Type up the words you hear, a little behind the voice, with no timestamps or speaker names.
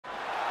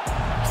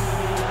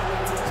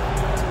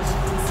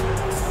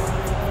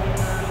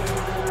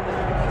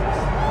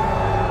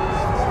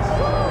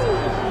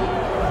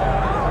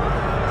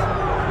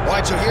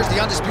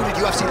undisputed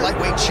UFC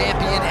lightweight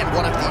champion and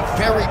one of the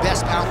very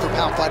best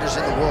pound-for-pound fighters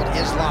in the world,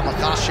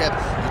 Makhachev.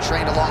 He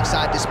trained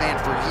alongside this man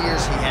for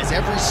years. He has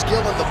every skill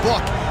in the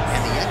book,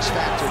 and the X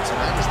factor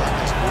tonight is that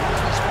next move.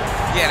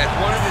 Yeah, that's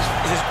one of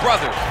his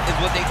brothers, is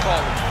what they call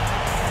him.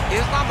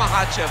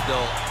 Makhachev,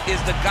 though, is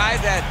the guy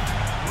that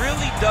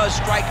really does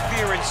strike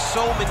fear in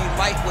so many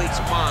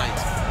lightweights'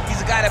 minds.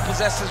 He's a guy that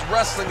possesses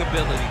wrestling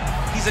ability.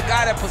 He's a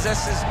guy that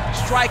possesses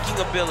striking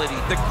ability.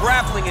 The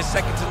grappling is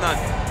second to none.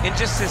 And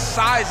just his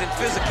size and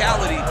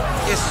physicality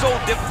is so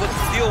difficult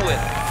to deal with.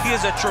 He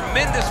is a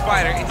tremendous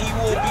fighter, and he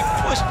will be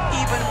pushed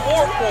even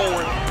more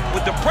forward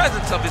with the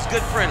presence of his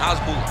good friend,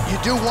 Hasbulla.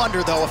 You do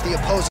wonder, though, if the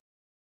opposing...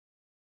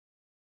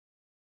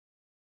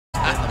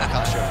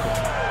 Makhachev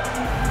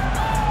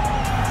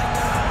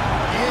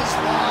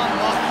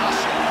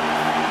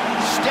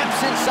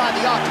steps inside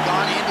the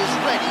octagon and is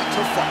ready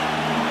to fight.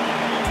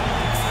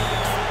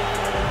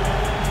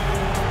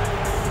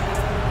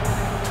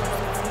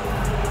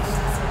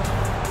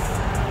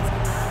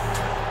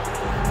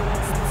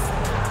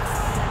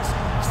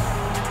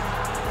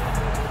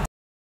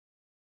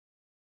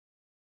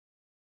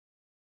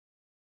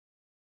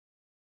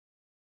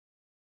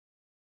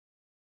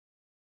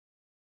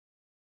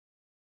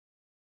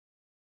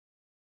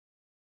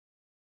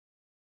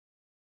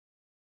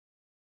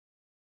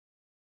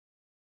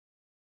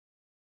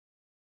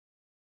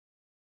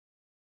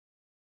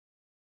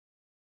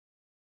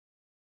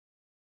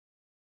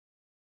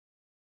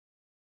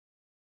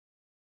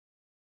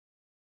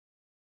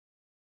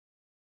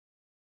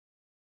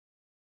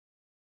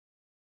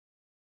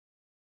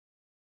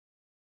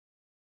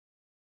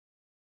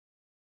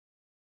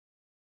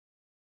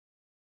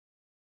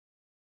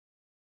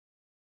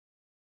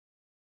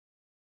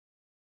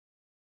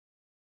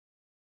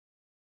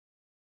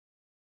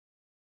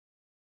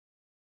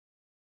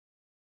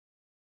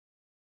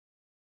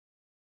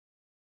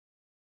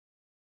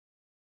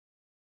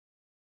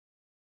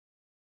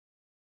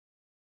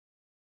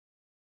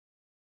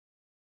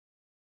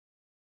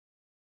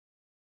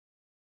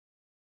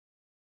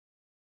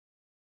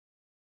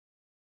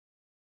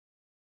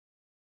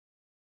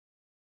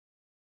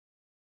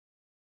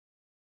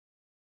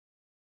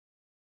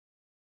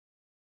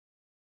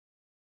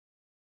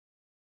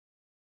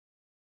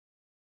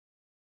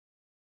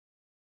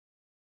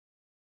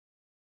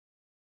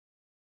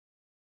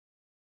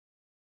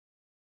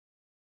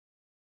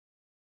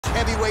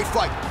 Heavyweight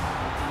fight.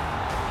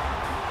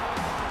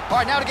 All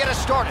right, now to get us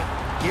started,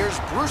 here's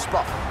Bruce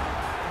Buffer.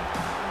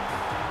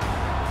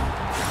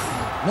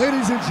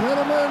 Ladies and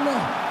gentlemen,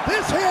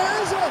 this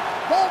is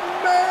the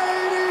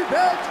main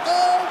event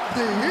of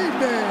the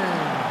evening.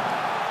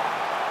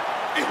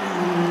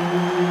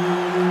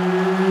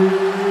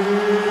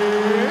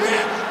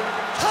 It's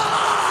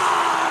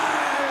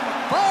time!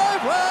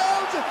 5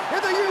 rounds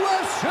in the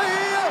UFC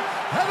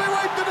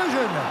heavyweight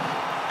division.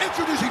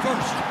 Introducing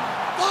first,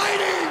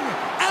 fighting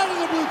out of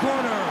the blue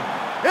corner,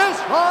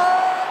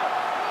 makhachev.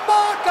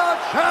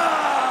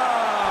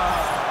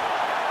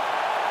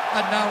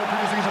 And now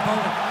introducing his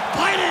opponent,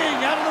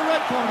 fighting out of the red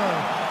corner,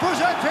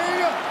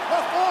 presenting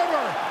the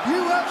former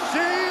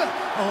UFC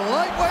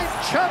lightweight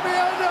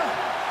champion,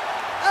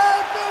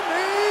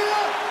 Anthony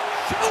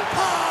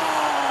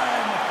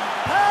Showtime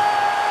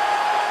Pettis.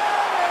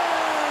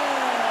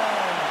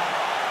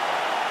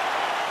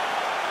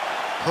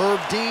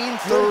 Herb Dean,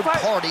 third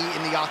party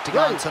in the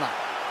octagon tonight.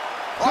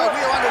 All right,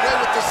 we are underway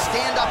with this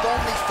stand-up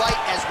only fight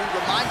as we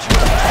remind you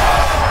of the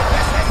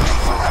best head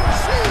kicks you'll ever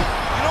see.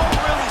 You don't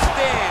really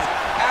stand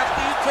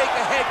after you take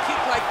a head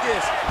kick like this.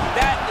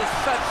 That is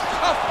such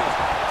toughness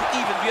to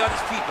even be on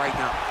his feet right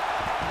now.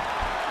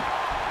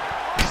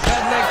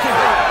 That leg kick.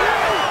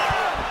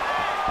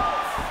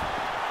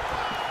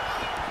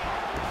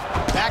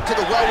 Back to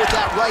the well with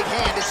that right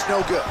hand, it's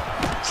no good.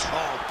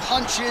 Oh,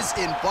 punches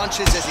in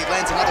bunches as he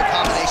lands another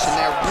combination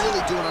there.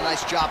 Really doing a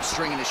nice job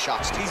stringing his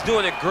shots together. He's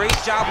doing a great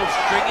job of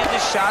stringing the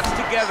shots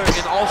together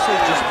and also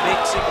just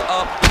mixing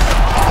up.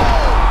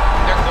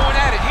 They're going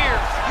at it here.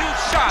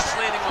 Huge shots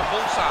landing on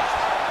both sides.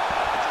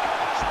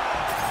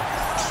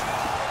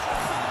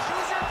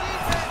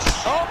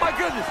 Oh my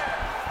goodness.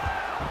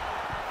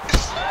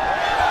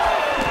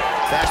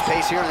 Fast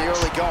pace here in the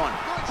early going.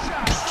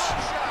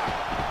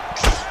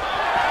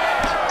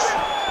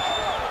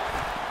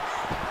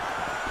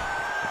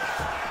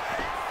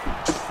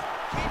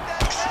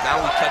 Now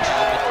he touches him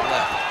with the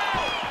left.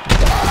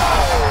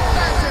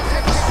 Massive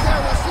hip kick there.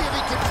 We'll see if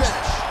he can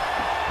finish.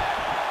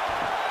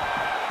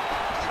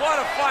 What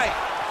a fight.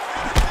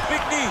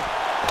 Big knee.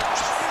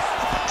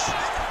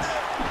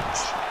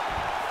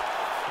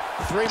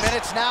 3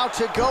 minutes now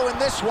to go in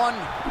this one.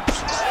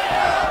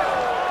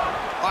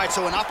 All right,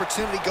 so an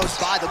opportunity goes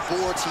by the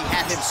boards. He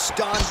had him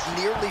stunned,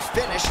 nearly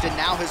finished, and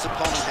now his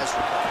opponent has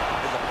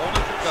recovered. His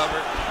opponent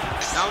recovered.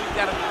 Now he's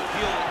got to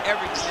deal with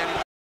everything that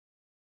he's...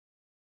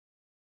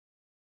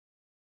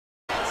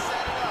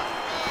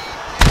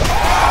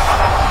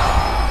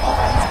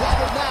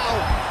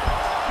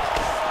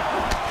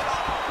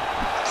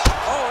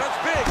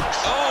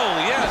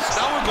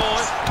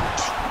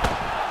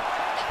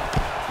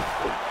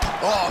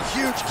 Oh,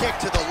 huge kick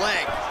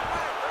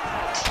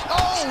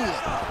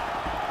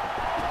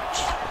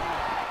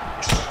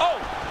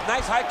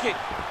Nice high kick.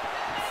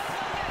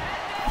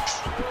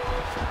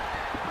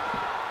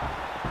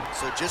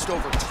 So just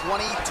over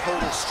 20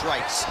 total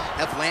strikes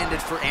have landed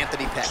for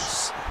Anthony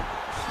Pettis.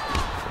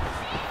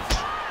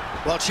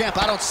 Well, champ,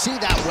 I don't see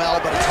that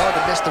well, but it's hard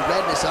to miss the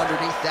redness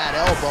underneath that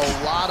elbow.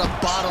 A lot of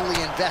bodily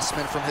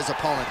investment from his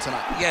opponent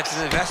tonight. Yeah, it's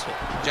an investment,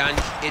 John.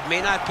 It may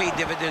not pay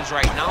dividends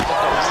right now, but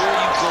the more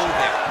you go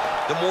there,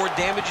 the more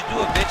damage you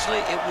do,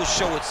 eventually it will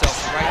show itself.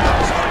 Right now,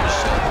 it's starting to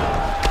show.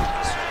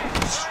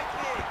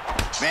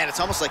 Man,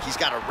 it's almost like he's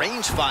got a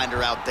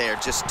rangefinder out there,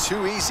 just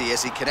too easy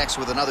as he connects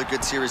with another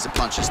good series of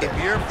punches there.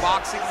 If you're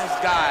boxing this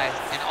guy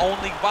and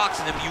only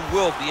boxing him, you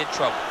will be in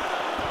trouble.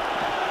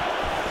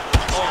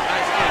 Oh,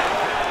 nice kick.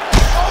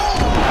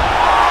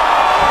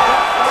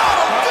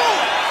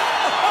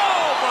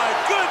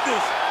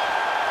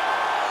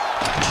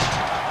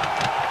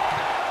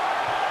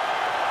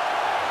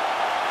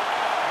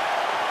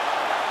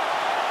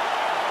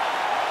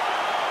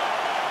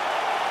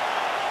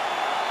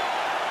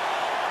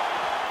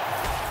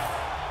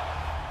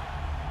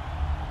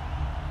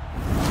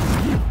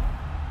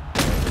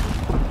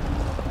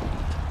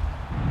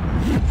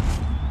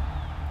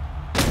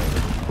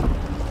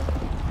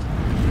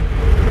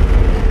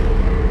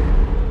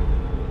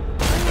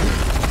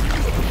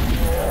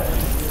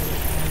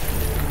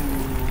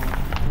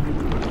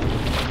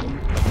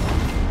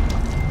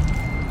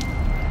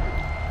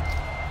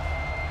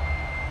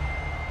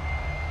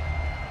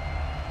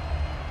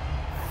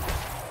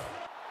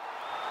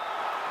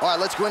 All right,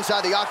 let's go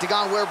inside the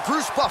octagon where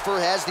Bruce Buffer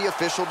has the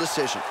official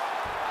decision.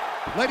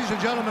 Ladies and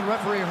gentlemen,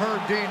 referee Herb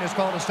Dean has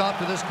called a stop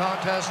to this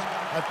contest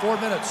at 4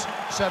 minutes,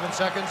 7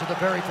 seconds of the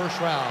very first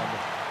round.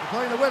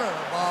 Declaring the winner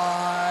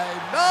by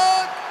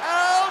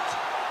knockout,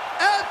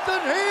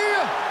 Anthony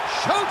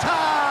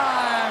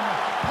Showtime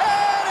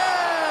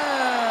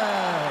Pettis.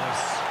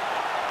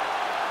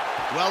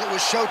 Well, it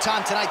was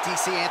showtime tonight,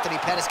 DC. Anthony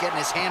Pettis getting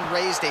his hand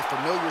raised, a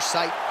familiar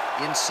sight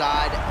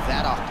inside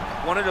that octagon.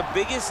 One of the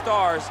biggest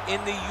stars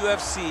in the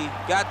UFC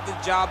got the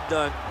job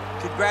done.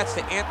 Congrats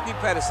to Anthony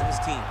Pettis and his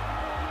team.